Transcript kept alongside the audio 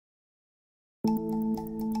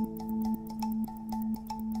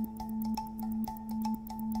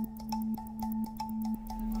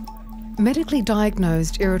Medically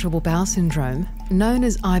diagnosed irritable bowel syndrome, known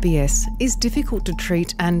as IBS, is difficult to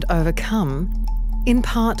treat and overcome, in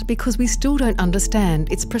part because we still don't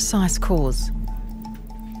understand its precise cause.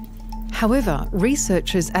 However,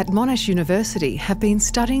 researchers at Monash University have been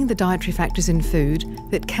studying the dietary factors in food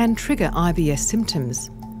that can trigger IBS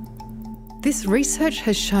symptoms. This research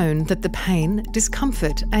has shown that the pain,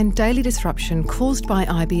 discomfort and daily disruption caused by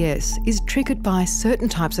IBS is triggered by certain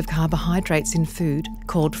types of carbohydrates in food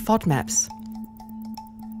called FODMAPs.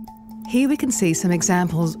 Here we can see some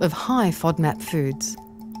examples of high FODMAP foods.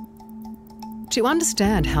 To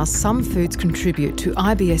understand how some foods contribute to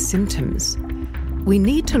IBS symptoms, we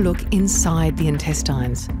need to look inside the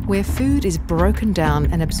intestines, where food is broken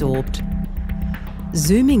down and absorbed.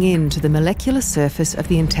 Zooming in to the molecular surface of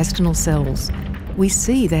the intestinal cells, we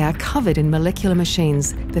see they are covered in molecular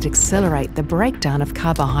machines that accelerate the breakdown of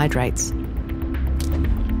carbohydrates.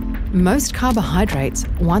 Most carbohydrates,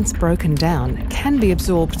 once broken down, can be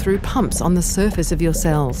absorbed through pumps on the surface of your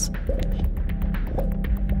cells.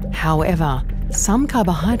 However, some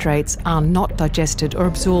carbohydrates are not digested or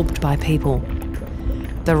absorbed by people.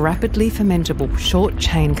 The rapidly fermentable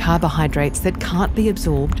short-chain carbohydrates that can't be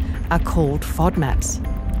absorbed are called FODMAPs.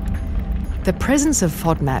 The presence of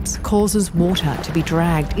FODMAPs causes water to be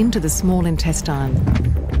dragged into the small intestine.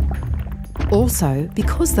 Also,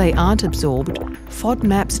 because they aren't absorbed,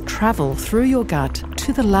 FODMAPs travel through your gut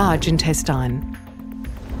to the large intestine.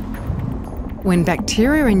 When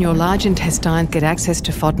bacteria in your large intestine get access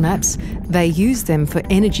to FODMAPs, they use them for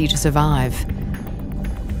energy to survive.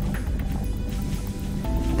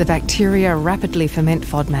 The bacteria rapidly ferment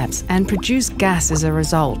FODMAPs and produce gas as a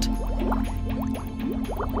result.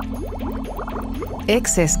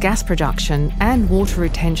 Excess gas production and water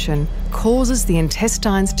retention causes the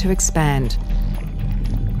intestines to expand.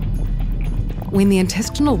 When the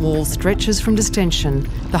intestinal wall stretches from distension,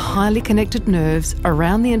 the highly connected nerves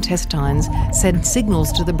around the intestines send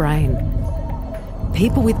signals to the brain.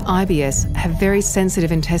 People with IBS have very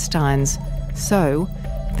sensitive intestines, so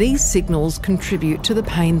these signals contribute to the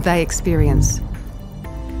pain they experience.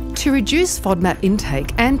 To reduce FODMAP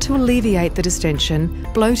intake and to alleviate the distension,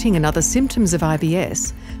 bloating and other symptoms of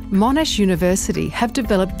IBS, Monash University have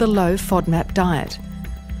developed the low FODMAP diet.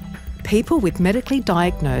 People with medically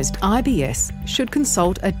diagnosed IBS should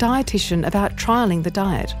consult a dietitian about trialling the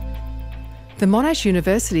diet. The Monash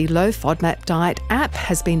University Low FODMAP Diet app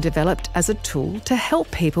has been developed as a tool to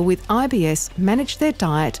help people with IBS manage their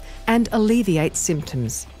diet and alleviate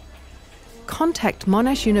symptoms. Contact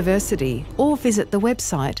Monash University or visit the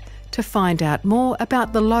website to find out more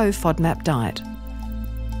about the Low FODMAP Diet.